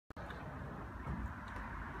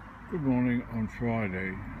Good morning on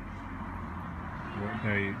Friday. What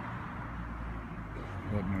day?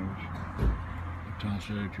 God knows. I've done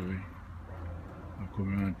surgery. I've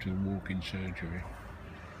come around to the walk-in surgery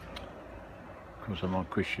because I'm on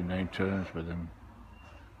Christian name terms with them.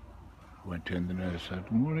 Went in, the nurse said,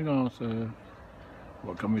 "Good morning, Arthur.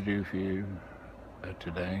 What can we do for you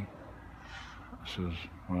today?" I says,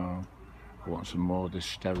 "Well, I want some more of this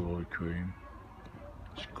steroid cream.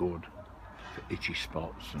 It's good for itchy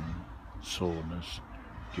spots and soreness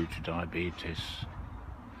due to diabetes."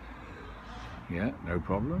 "Yeah, no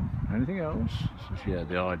problem. Anything else?" I says, "Yeah,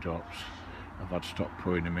 the eye drops. I've had to stop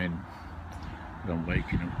putting them in because I'm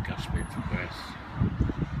waking up gasping for breath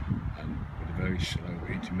and with a very slow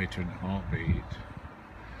intermittent heartbeat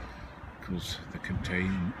because they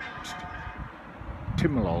contain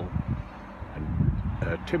timolol,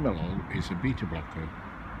 and timolol is a beta blocker.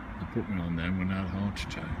 They put me on them when I had a heart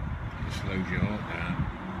attack. It slows your heart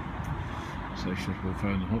down." So she said, "We'll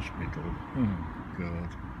phone the hospital." Oh God.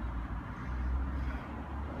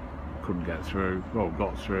 Couldn't get through. Well,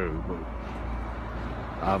 got through, but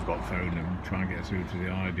I've got to phone them, try and get through to the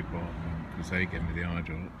eye department because they gave me the eye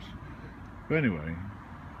drops. But anyway,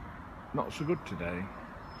 not so good today.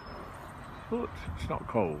 But it's not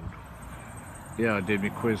cold. Yeah, I did my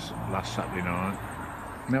quiz last Saturday night.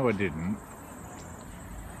 No, I didn't.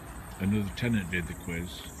 Another tenant did the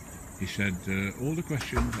quiz. He said, "All the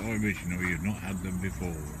questions are original, you've not had them before."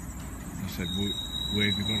 I said, "Where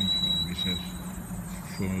have you got them from?" He says,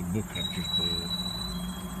 "From a book I've just bought."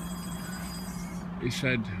 He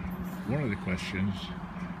said, one of the questions,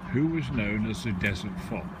 who was known as the Desert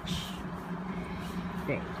Fox?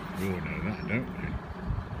 Well, we all know that, don't we?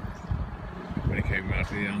 When it came out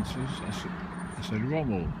to the answers, I said,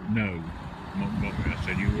 "Rommel." "No, Montgomery." I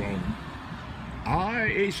said, "You're wrong."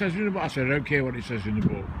 It says in the book. I said, "I don't care what it says in the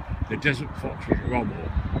book. The Desert Fox was Rommel."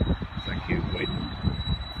 "Thank you, wait."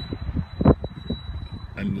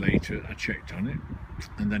 And later I checked on it,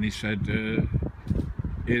 and then he said,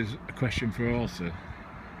 "Here's a question for Arthur.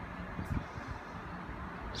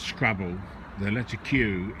 Scrabble, the letter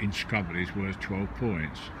Q in Scrabble is worth 12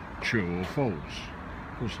 points. True or false?"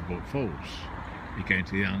 Of course I put false. He came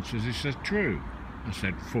to the answers, he said true. I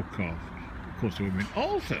said, "Fuck off." Of course the woman,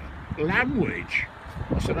 "Arthur, language."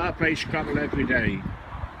 I said, "I play Scrabble every day.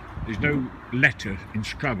 There's no letter in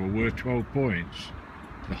Scrabble worth 12 points.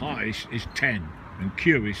 The highest is 10 and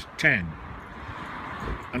Q is 10.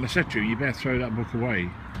 And I said to him, "You better throw that book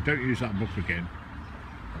away. Don't use that book again.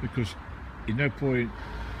 Because there's no point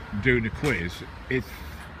doing a quiz if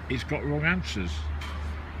it's got wrong answers."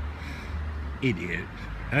 Idiot,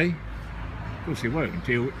 eh? Of course he won't.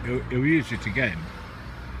 He'll use it again.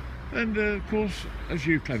 And of course, as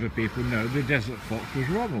you clever people know, the Desert Fox was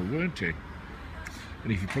Rommel, weren't he?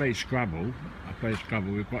 And if you play Scrabble, I play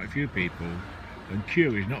Scrabble with quite a few people, and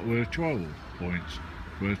Q is not worth 12 points,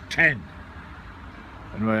 it's worth 10.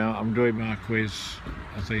 Anyway, I'm doing my quiz,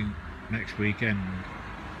 I think, next weekend,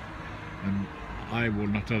 and I will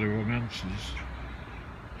not have the wrong answers.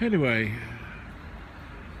 Anyway,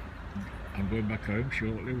 I'm going back home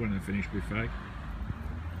shortly when I finish my fag.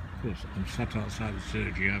 Of course, I'm sat outside the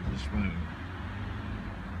surgery having a smoke.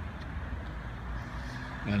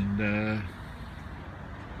 And the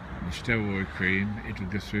steroid cream, it'll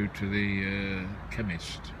go through to the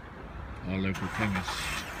chemist, our local chemist.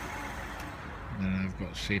 And then I've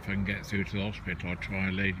got to see if I can get through to the hospital. I'll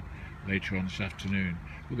try later on this afternoon.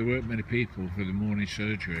 But there weren't many people for the morning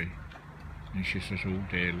surgery. And she says, "Oh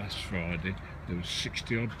dear, last Friday there was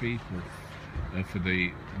 60 odd people for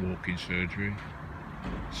the walk-in surgery.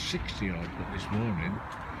 60 odd, but this morning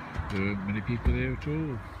there weren't many people there at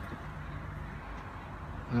all."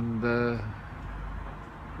 And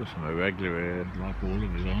of course I'm a regular here, like all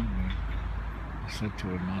of us, aren't we? I said to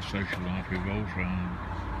her, my social life revolves around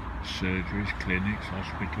surgeries, clinics,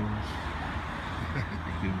 hospitals,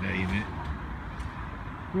 you name it.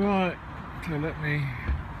 Right, so let me...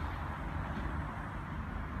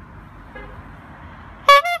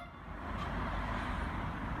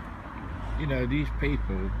 You know, these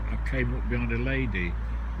people, I came up behind a lady,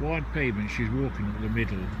 wide pavement, she's walking up the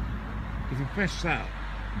middle. If I press that,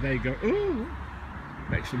 they go, "Ooh!"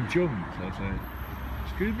 Makes them jump. So I say,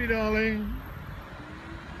 "Excuse me, darling."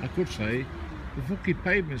 I could say, "The fucking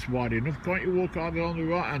pavement's wide enough, can't you walk either on the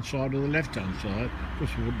right hand side or the left hand side?" Of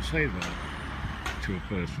course I wouldn't say that to a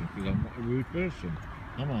person, because I'm not a rude person,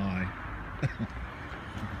 am I?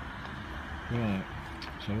 Right,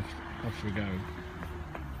 so off we go.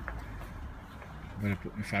 I better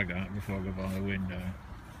put my fag out before I go by the window.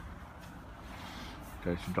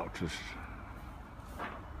 Go to doctors,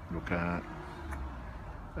 look at,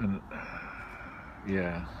 and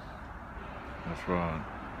yeah, That's right.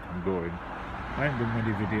 I'm going. I ain't done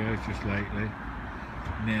many videos just lately.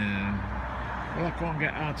 No. Well, I can't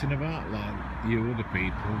get out and about like you other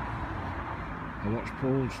people. I watched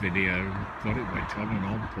Paul's video. God, it went on and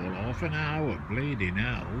on, Paul. Half an hour, bleeding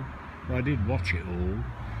hell. Well, I did watch it all.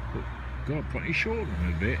 But God, pretty short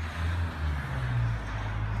one a bit.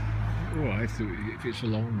 Alright, if it's a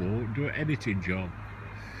long walk, do an editing job.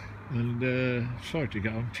 And sorry to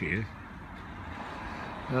get on to you.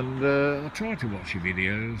 And I try to watch your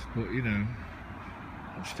videos, but you know,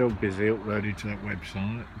 I'm still busy uploading to that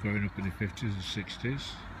website, growing up in the 50s and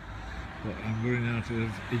 60s. But I'm running out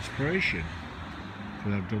of inspiration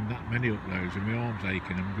because I've done that many uploads and my arm's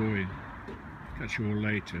aching. I'm going. Catch you all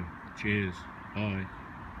later. Cheers. Bye.